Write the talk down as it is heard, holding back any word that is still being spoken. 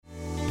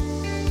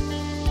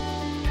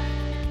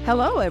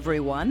Hello,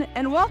 everyone,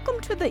 and welcome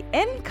to the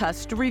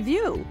NCUST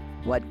Review,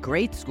 What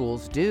Great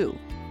Schools Do.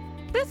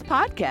 This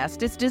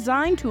podcast is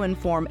designed to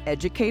inform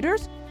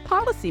educators,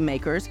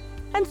 policymakers,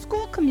 and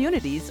school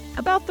communities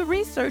about the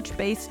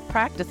research-based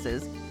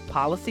practices,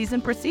 policies,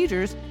 and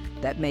procedures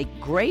that make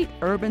great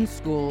urban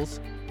schools,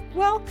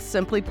 well,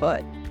 simply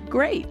put,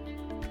 great.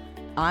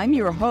 I'm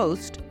your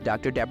host,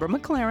 Dr. Deborah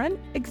McLaren,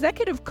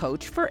 Executive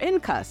Coach for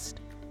NCUST.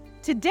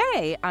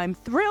 Today, I'm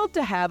thrilled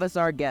to have as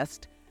our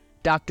guest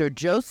Dr.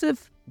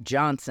 Joseph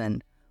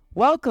Johnson.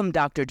 Welcome,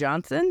 Dr.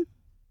 Johnson.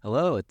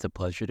 Hello, it's a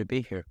pleasure to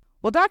be here.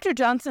 Well, Dr.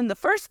 Johnson, the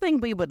first thing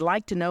we would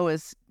like to know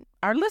is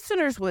our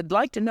listeners would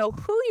like to know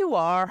who you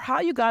are, how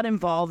you got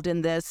involved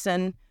in this,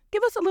 and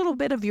give us a little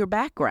bit of your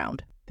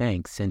background.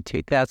 Thanks. In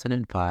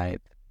 2005,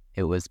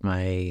 it was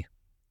my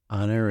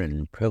honor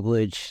and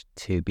privilege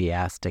to be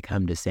asked to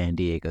come to San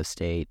Diego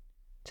State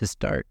to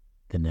start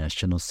the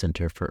National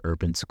Center for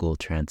Urban School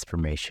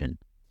Transformation.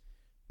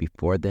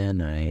 Before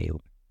then, I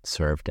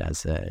served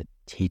as a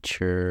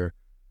teacher,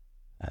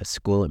 a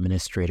school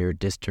administrator,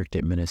 district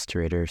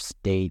administrator,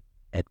 state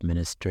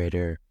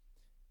administrator,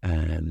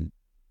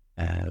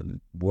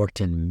 worked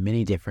in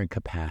many different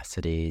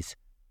capacities,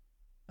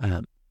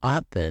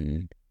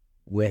 often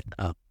with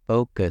a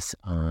focus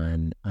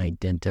on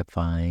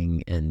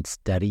identifying and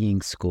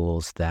studying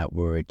schools that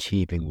were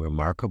achieving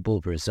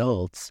remarkable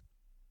results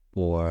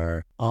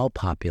for all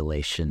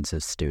populations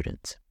of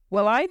students.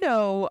 Well, I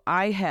know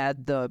I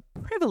had the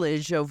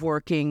privilege of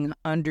working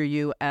under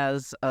you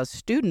as a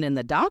student in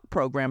the doc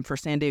program for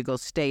San Diego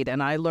State,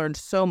 and I learned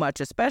so much,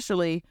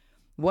 especially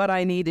what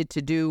I needed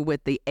to do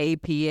with the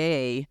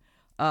APA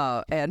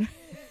and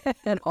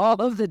all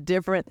of the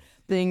different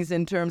things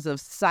in terms of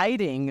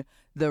citing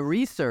the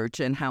research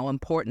and how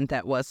important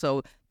that was.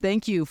 So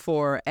thank you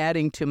for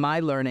adding to my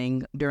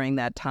learning during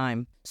that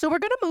time. So we're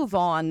going to move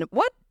on.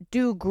 What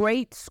do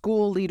great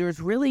school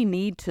leaders really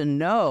need to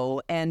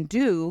know and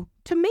do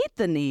to meet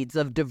the needs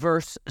of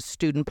diverse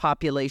student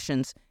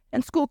populations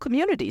and school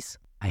communities?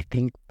 I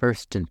think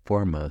first and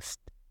foremost,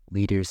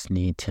 leaders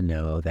need to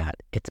know that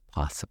it's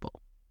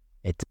possible.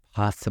 It's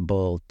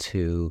possible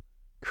to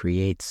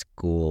create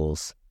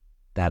schools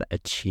that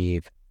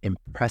achieve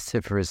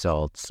impressive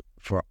results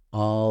for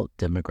all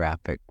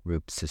demographic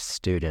groups of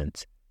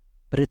students.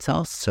 But it's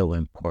also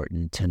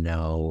important to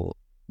know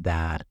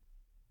that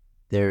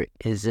there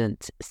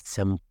isn't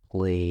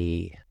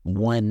simply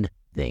one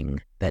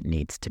thing that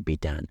needs to be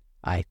done.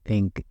 I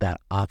think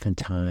that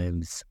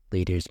oftentimes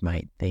leaders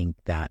might think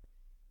that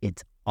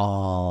it's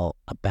all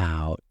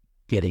about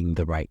getting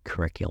the right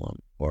curriculum,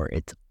 or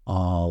it's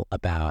all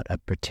about a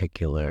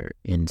particular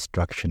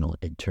instructional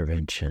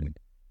intervention.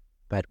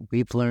 But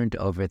we've learned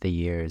over the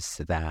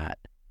years that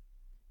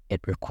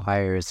it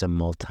requires a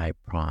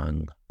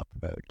multi-pronged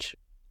approach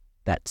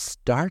that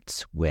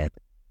starts with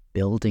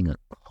building a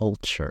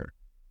culture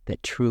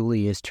that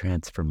truly is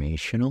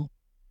transformational,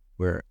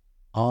 where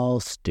all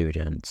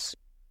students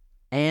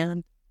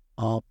and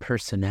all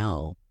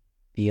personnel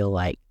feel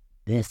like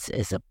this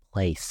is a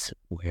place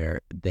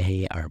where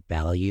they are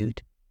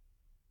valued,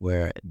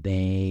 where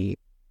they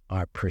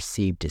are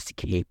perceived as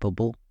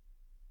capable,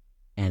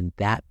 and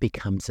that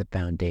becomes a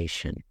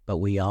foundation. But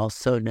we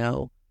also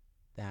know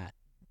that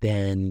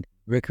then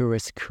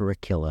rigorous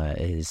curricula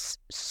is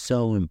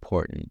so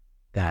important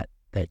that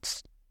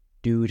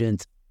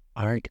students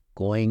aren't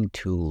going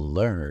to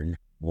learn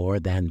more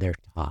than they're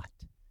taught.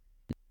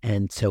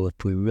 And so if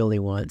we really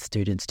want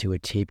students to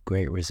achieve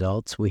great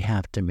results, we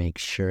have to make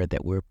sure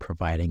that we're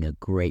providing a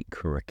great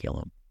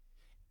curriculum.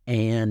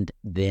 And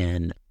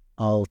then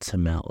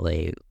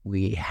ultimately,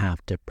 we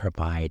have to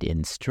provide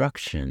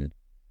instruction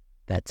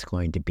that's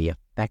going to be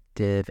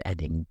effective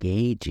and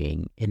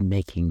engaging in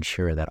making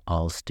sure that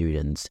all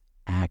students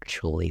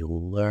actually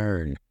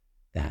learn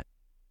that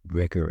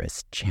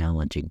rigorous,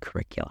 challenging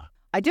curricula.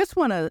 I just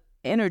want to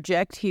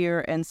interject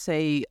here and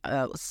say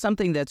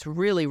something that's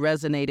really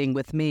resonating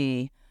with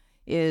me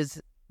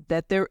is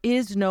that there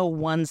is no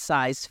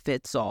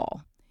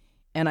one-size-fits-all.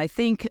 And I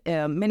think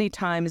many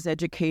times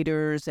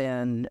educators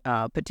and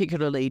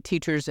particularly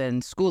teachers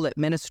and school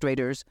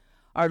administrators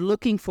are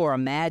looking for a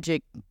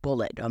magic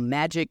bullet, a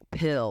magic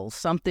pill,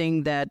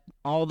 something that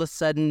all of a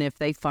sudden, if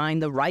they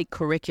find the right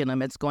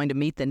curriculum, it's going to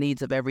meet the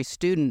needs of every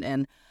student.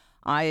 And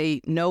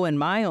I know in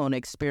my own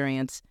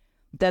experience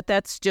that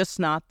that's just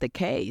not the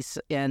case.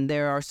 And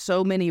there are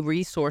so many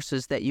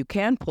resources that you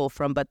can pull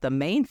from, but the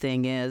main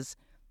thing is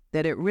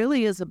that it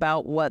really is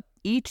about what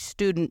each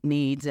student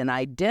needs and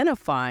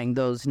identifying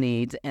those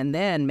needs and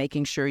then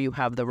making sure you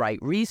have the right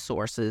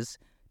resources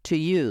to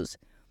use.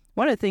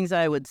 One of the things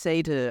I would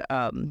say to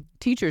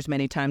teachers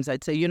many times,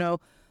 I'd say,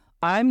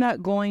 I'm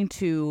not going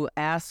to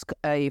ask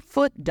a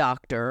foot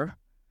doctor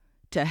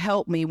to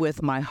help me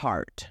with my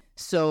heart.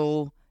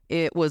 So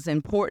it was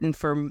important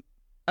for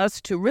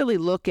us to really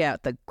look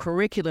at the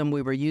curriculum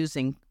we were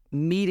using,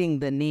 meeting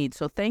the needs.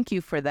 So thank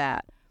you for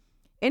that.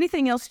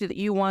 Anything else that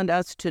you want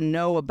us to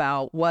know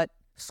about what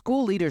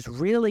school leaders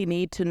really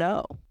need to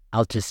know?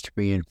 I'll just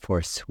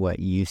reinforce what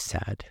you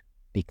said,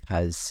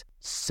 because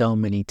so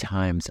many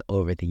times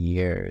over the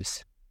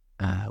years,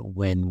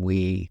 when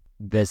we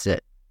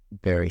visit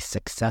very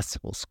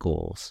successful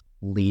schools,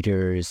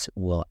 leaders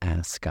will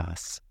ask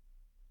us,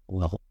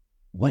 well,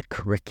 what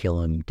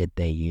curriculum did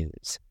they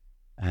use?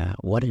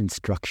 What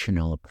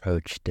instructional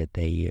approach did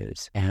they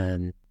use?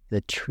 And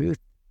the truth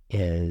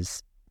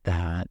is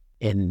that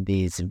in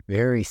these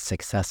very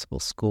successful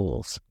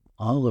schools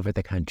all over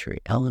the country,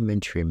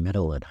 elementary,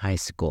 middle, and high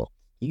school,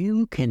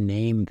 you can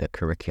name the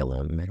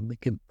curriculum, and we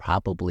could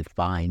probably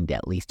find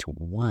at least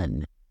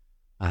one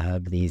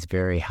of these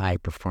very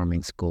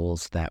high-performing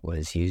schools that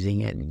was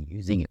using it and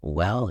using it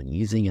well and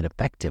using it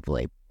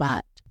effectively.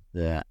 But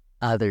the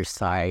other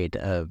side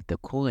of the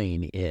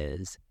coin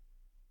is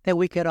that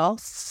we could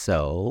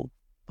also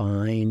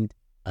find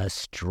a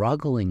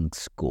struggling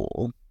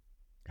school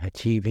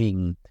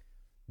achieving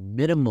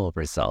minimal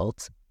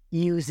results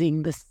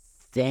using the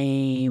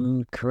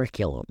same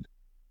curriculum.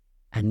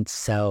 And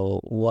so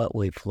what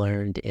we've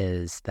learned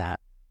is that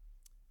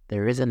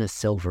there isn't a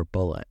silver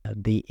bullet.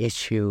 The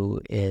issue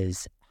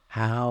is,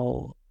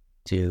 how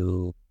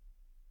do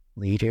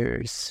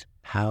leaders,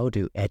 how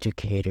do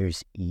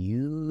educators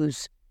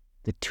use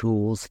the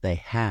tools they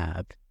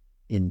have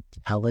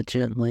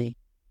intelligently,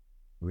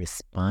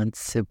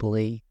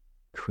 responsibly,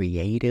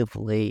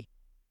 creatively,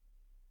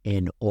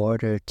 in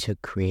order to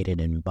create an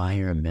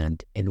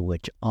environment in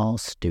which all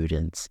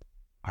students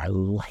are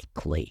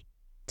likely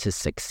to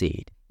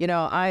succeed? You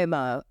know, I am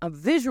a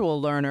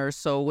visual learner,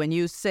 so when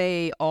you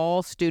say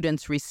all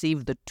students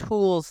receive the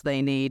tools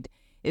they need,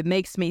 it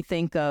makes me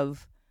think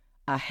of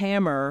a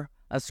hammer,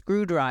 a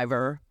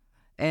screwdriver,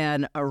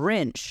 and a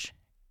wrench.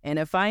 And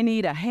if I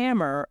need a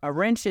hammer, a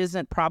wrench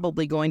isn't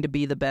probably going to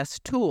be the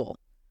best tool.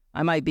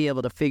 I might be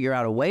able to figure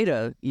out a way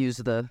to use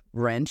the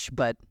wrench,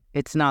 but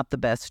it's not the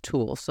best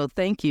tool. So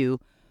thank you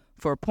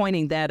for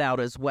pointing that out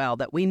as well,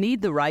 that we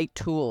need the right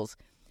tools.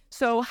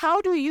 So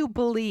how do you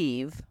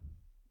believe,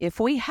 if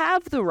we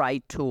have the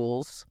right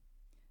tools,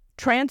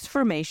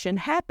 transformation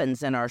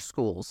happens in our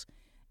schools?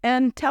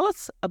 And tell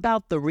us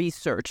about the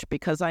research,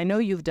 because I know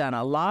you've done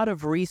a lot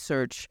of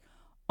research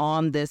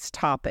on this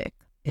topic.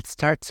 It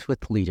starts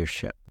with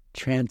leadership.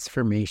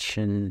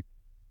 Transformation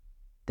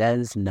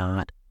does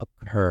not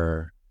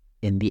occur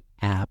in the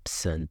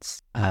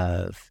absence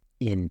of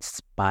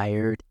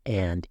inspired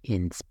and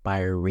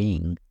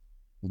inspiring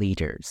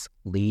leaders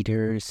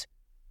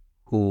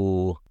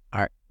who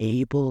are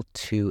able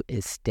to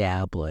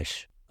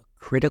establish a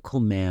critical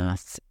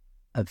mass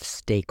of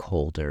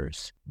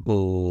stakeholders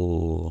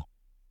who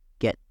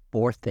get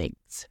four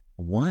things.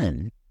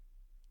 One,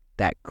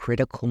 that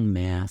critical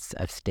mass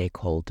of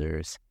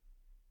stakeholders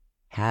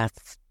has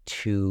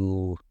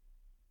to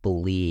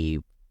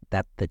believe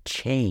that the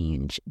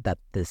change that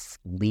this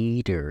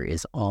leader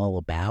is all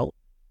about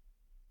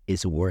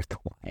is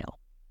worthwhile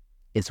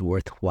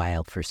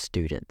for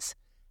students.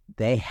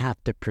 They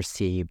have to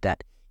perceive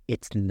that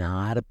it's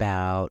not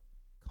about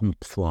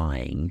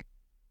complying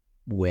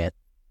with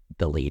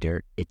the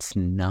leader. It's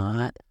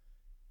not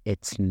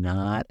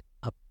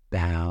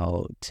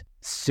about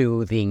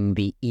soothing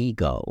the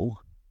ego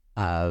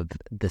of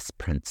this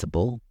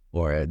principal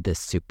or this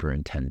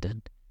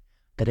superintendent,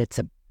 that it's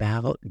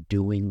about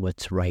doing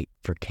what's right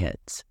for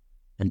kids.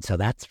 And so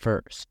that's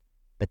first.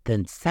 But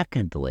then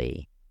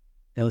secondly,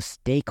 those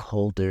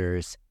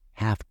stakeholders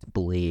have to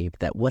believe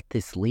that what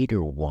this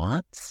leader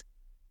wants,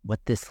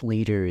 what this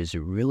leader is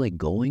really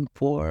going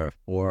for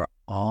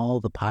all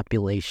the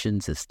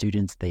populations of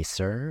students they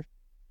serve,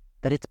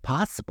 that it's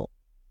possible,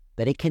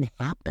 that it can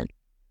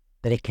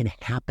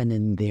happen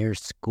in their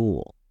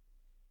school.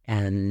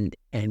 And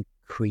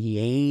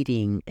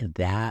creating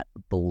that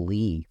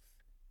belief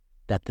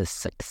that the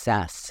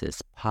success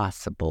is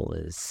possible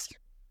is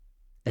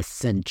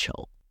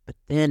essential. But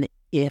then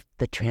if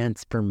the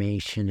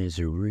transformation is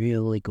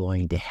really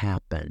going to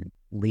happen,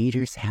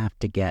 leaders have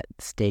to get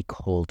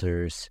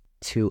stakeholders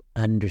to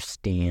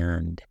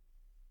understand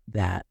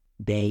that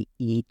they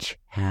each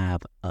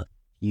have a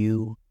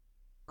few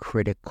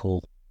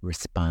critical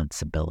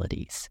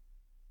responsibilities.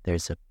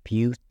 There's a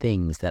few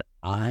things that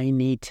I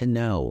need to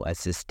know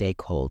as a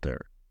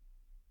stakeholder,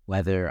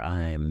 whether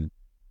I'm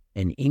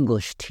an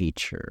English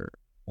teacher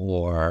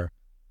or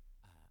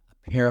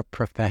a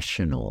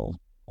paraprofessional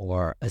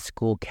or a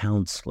school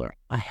counselor.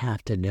 I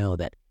have to know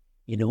that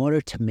in order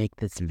to make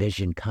this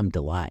vision come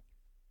to life,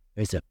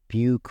 there's a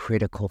few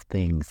critical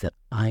things that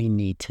I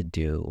need to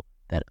do,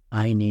 that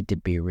I need to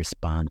be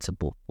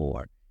responsible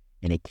for.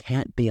 And it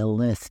can't be a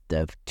list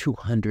of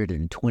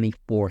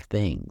 224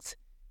 things.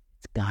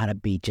 It's got to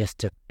be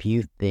just a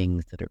few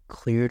things that are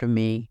clear to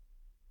me,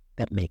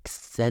 that make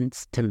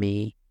sense to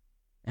me,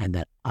 and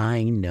that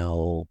I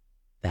know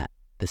that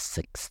the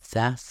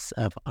success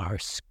of our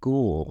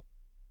school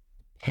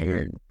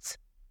depends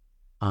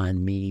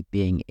on me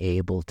being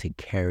able to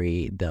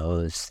carry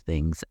those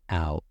things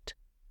out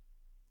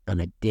on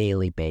a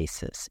daily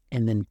basis.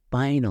 And then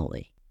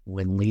finally,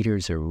 when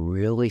leaders are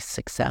really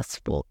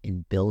successful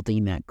in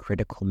building that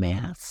critical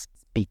mass,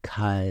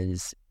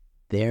 because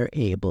they're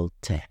able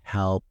to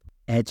help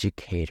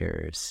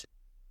educators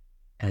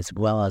as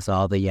well as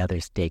all the other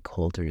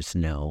stakeholders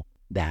know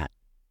that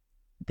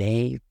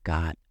they've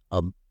got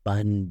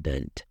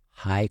abundant,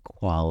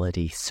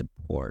 high-quality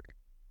support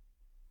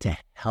to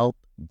help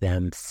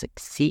them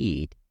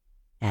succeed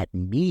at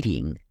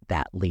meeting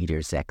that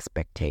leader's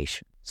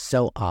expectation.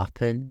 So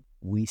often,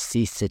 we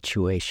see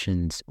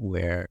situations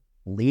where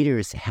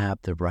leaders have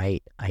the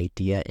right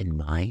idea in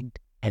mind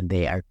and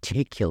they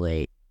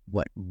articulate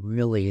what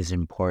really is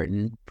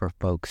important for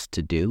folks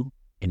to do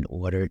in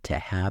order to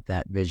have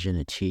that vision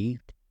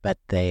achieved, but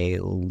they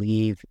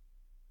leave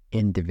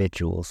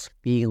individuals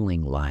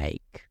feeling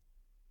like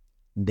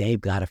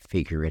they've got to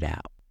figure it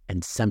out.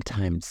 And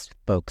sometimes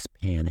folks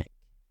panic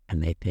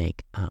and they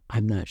think,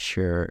 I'm not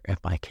sure if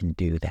I can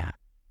do that.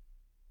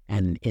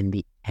 And in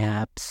the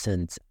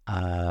absence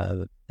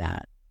of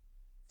that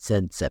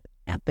sense of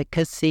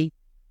efficacy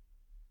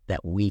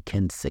that we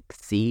can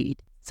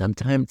succeed,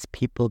 sometimes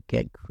people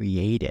get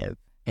creative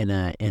in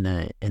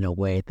a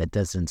way that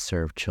doesn't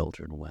serve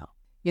children well.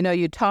 You know,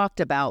 you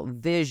talked about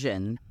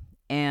vision,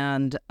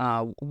 and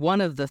one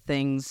of the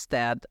things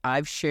that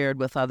I've shared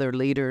with other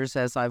leaders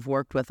as I've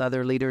worked with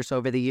other leaders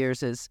over the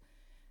years is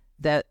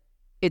that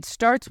it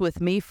starts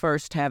with me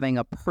first having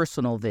a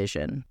personal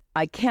vision.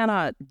 I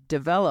cannot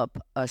develop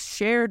a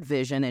shared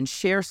vision and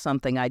share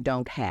something I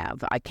don't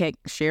have. I can't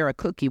share a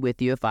cookie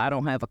with you if I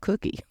don't have a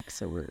cookie.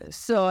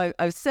 So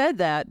I've said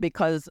that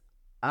because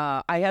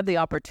I had the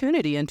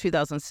opportunity in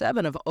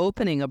 2007 of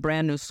opening a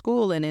brand new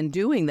school, and in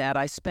doing that,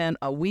 I spent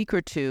a week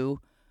or two,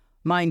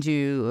 mind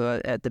you,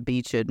 at the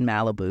beach in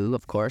Malibu,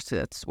 of course.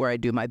 That's where I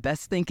do my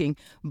best thinking.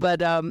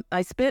 But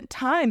I spent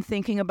time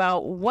thinking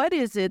about what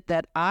is it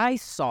that I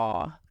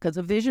saw, because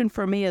a vision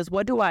for me is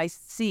what do I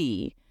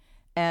see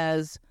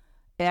as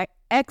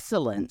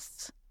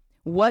excellence?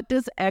 What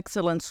does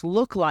excellence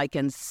look like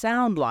and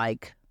sound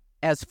like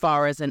as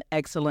far as an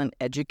excellent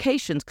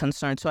education is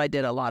concerned? So I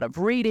did a lot of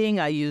reading.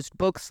 I used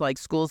books like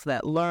Schools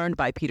That Learn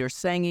by Peter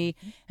Senge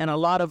and a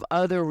lot of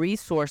other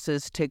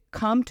resources to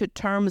come to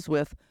terms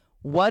with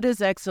what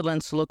does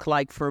excellence look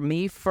like for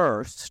me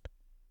first.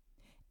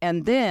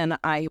 And then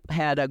I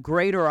had a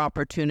greater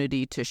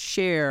opportunity to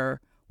share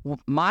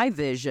my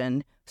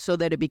vision so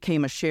that it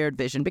became a shared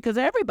vision, because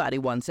everybody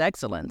wants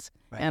excellence.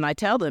 Right. And I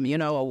tell them, you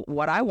know,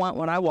 what I want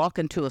when I walk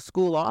into a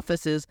school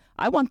office is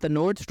I want the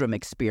Nordstrom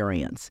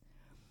experience,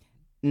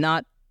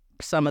 not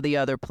some of the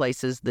other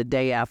places the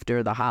day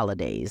after the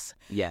holidays.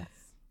 Yes.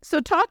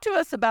 So talk to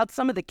us about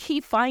some of the key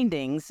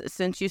findings,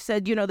 since you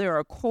said, you know, there are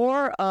a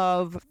core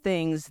of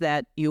things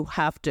that you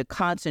have to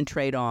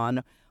concentrate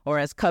on, or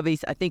as Covey,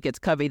 I think it's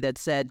Covey that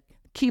said,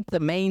 keep the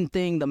main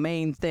thing the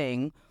main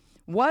thing.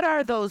 What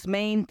are those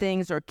main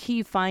things or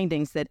key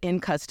findings that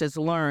NCUST has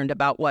learned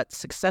about what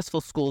successful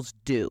schools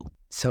do?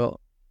 So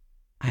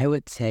I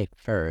would say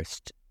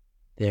first,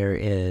 there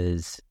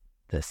is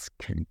this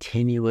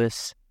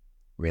continuous,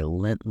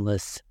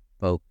 relentless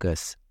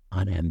focus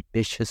on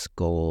ambitious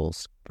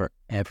goals for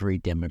every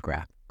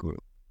demographic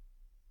group.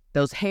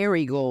 Those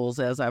hairy goals,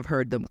 as I've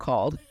heard them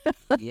called.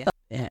 Yeah.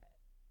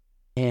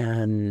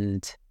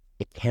 And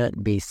it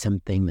can't be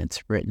something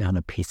that's written on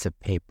a piece of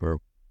paper,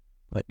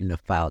 put in a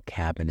file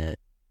cabinet,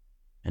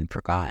 and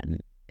forgotten.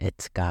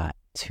 It's got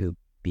to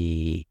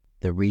be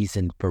the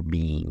reason for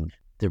being,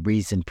 the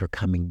reason for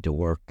coming to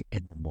work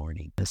in the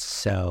morning.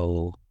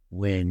 So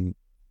when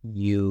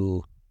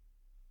you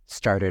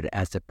started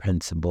as a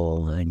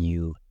principal and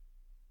you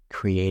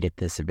created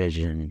this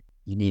vision,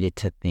 you needed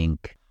to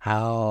think,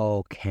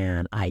 how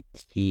can I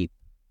keep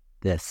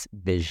this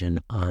vision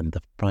on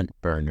the front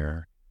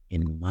burner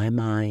in my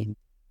mind,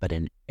 but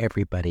in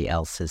everybody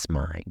else's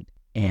mind?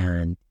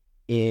 And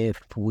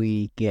if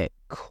we get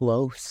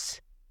close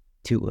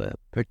to a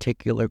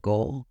particular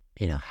goal,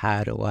 you know,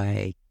 how do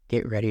I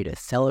get ready to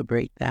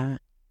celebrate that?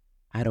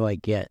 How do I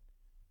get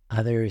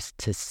others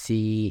to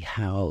see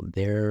how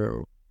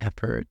their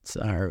efforts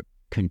are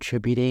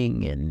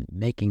contributing and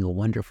making a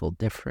wonderful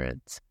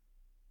difference?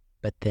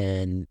 But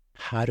then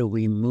how do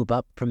we move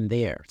up from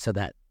there so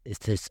that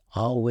there's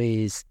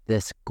always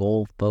this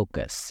goal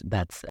focus?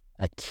 That's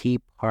a key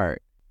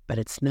part. But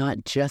it's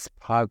not just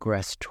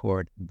progress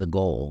toward the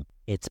goal.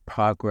 It's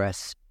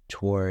progress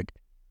toward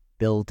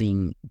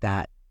building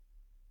that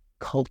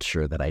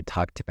culture that I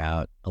talked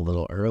about a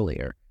little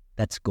earlier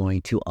that's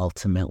going to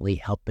ultimately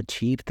help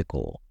achieve the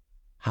goal.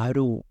 How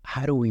do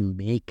we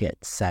make it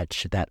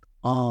such that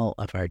all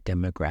of our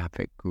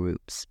demographic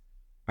groups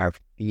are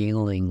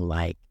feeling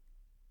like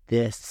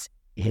this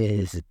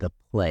is the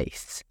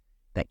place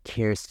that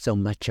cares so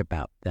much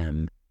about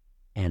them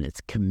and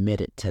is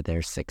committed to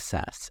their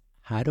success?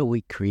 How do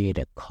we create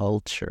a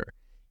culture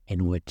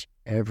in which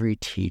every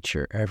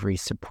teacher, every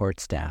support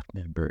staff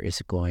member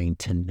is going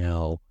to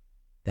know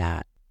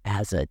that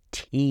as a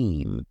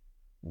team,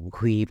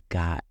 we've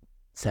got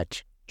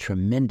such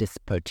tremendous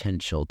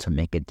potential to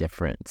make a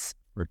difference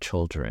for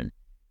children?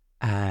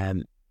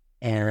 And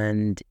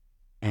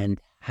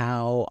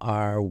how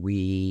are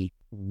we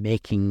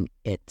making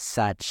it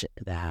such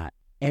that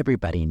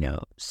everybody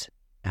knows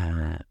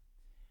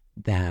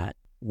that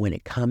when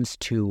it comes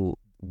to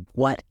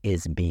what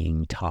is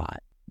being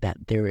taught, that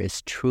there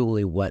is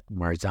truly what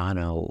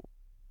Marzano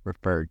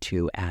referred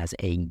to as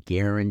a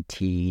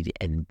guaranteed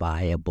and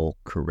viable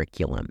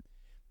curriculum.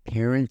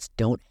 Parents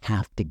don't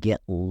have to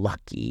get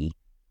lucky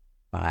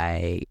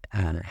by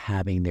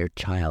having their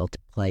child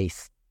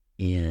placed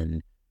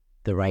in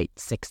the right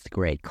sixth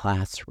grade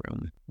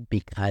classroom,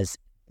 because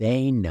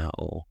they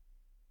know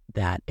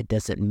that it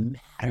doesn't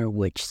matter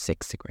which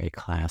sixth grade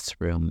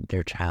classroom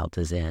their child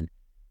is in,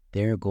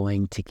 they're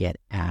going to get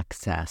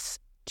access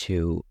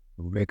to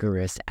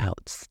rigorous,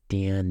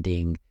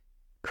 outstanding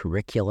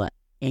curricula,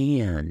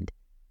 and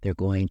they're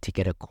going to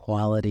get a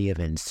quality of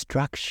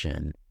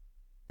instruction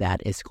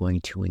that is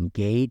going to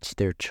engage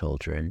their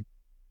children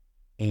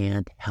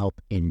and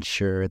help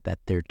ensure that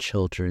their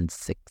children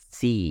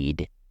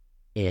succeed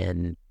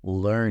in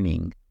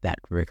learning that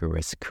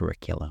rigorous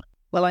curricula.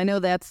 Well, I know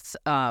that's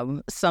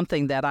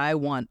something that I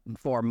want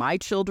for my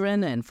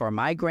children and for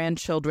my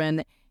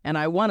grandchildren. And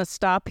I want to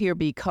stop here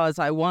because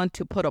I want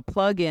to put a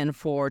plug in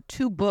for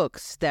two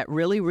books that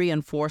really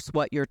reinforce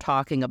what you're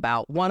talking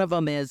about. One of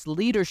them is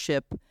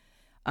Leadership,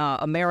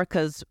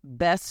 America's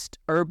Best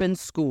Urban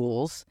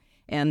Schools.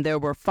 And there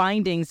were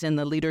findings in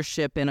the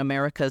Leadership in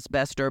America's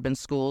Best Urban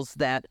Schools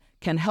that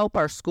can help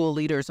our school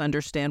leaders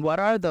understand what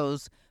are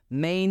those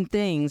main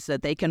things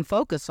that they can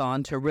focus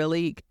on to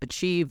really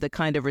achieve the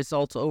kind of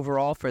results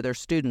overall for their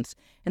students.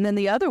 And then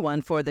the other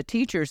one for the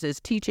teachers is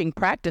Teaching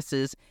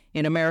Practices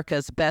in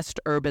America's Best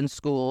Urban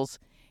Schools.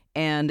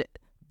 And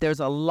there's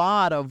a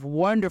lot of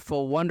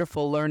wonderful,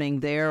 wonderful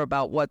learning there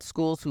about what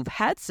schools who've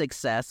had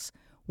success,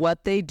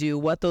 what they do,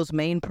 what those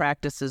main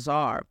practices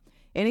are.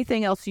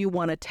 Anything else you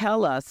want to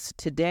tell us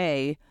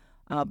today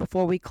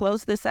before we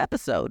close this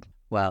episode?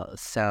 Well,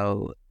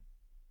 so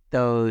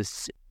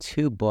those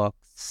two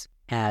books,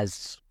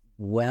 as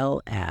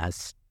well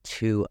as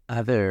two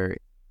other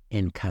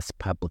NCUST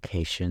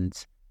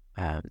publications,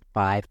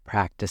 5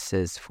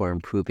 Practices for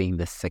Improving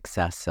the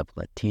Success of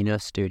Latino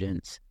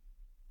Students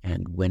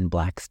and When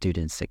Black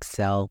Students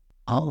Excel.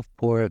 All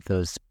 4 of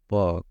those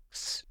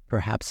books,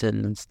 perhaps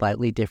in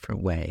slightly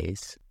different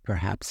ways,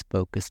 perhaps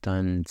focused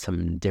on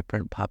some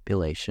different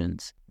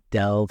populations,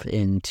 delve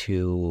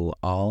into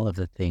all of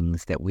the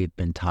things that we've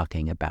been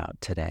talking about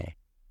today,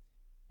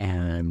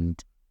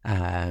 and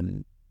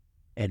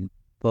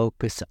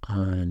focus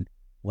on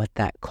what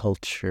that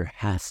culture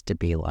has to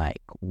be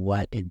like,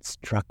 what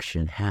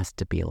instruction has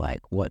to be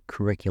like, what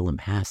curriculum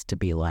has to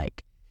be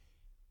like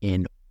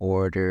in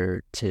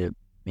order to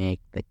make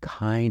the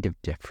kind of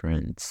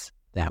difference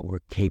that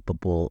we're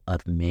capable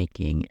of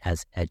making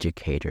as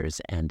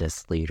educators and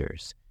as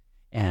leaders.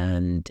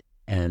 And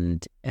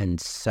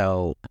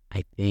so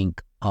I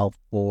think all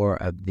 4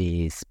 of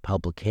these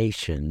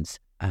publications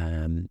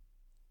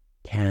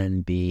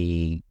can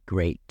be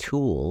great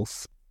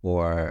tools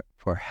for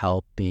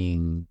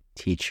helping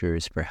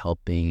teachers, for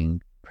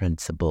helping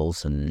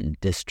principals and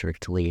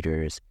district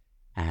leaders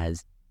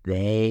as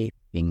they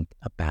think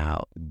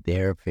about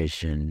their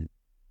vision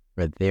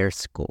for their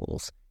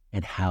schools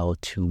and how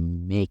to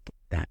make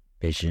that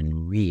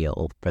vision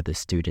real for the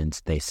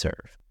students they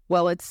serve.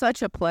 Well, it's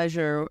such a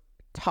pleasure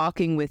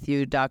talking with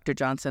you, Dr.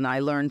 Johnson. I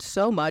learned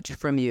so much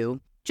from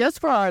you.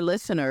 Just for our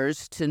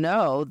listeners to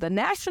know, the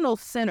National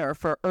Center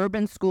for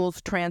Urban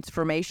Schools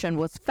Transformation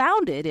was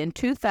founded in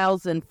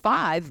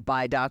 2005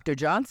 by Dr.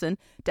 Johnson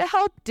to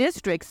help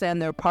districts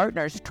and their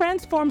partners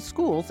transform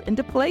schools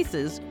into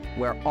places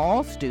where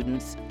all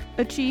students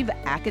achieve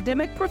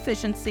academic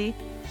proficiency,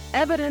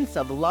 evidence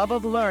of love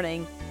of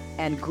learning,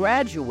 and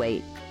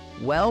graduate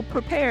well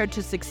prepared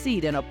to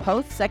succeed in a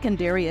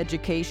post-secondary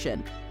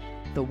education,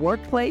 the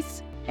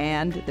workplace,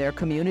 and their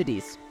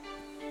communities.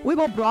 We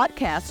will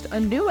broadcast a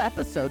new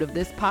episode of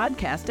this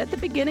podcast at the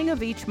beginning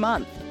of each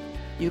month.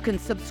 You can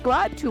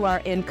subscribe to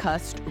our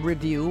NCUST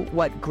review,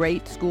 What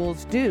Great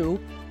Schools Do,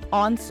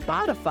 on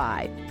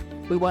Spotify.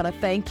 We want to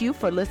thank you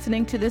for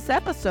listening to this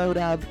episode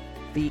of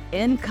the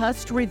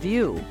NCUST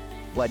Review,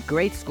 What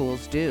Great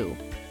Schools Do.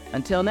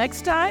 Until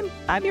next time,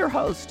 I'm your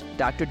host,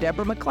 Dr.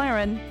 Deborah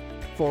McLaren,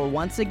 for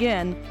once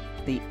again,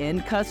 the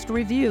NCUST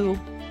Review,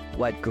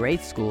 What Great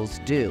Schools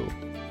Do.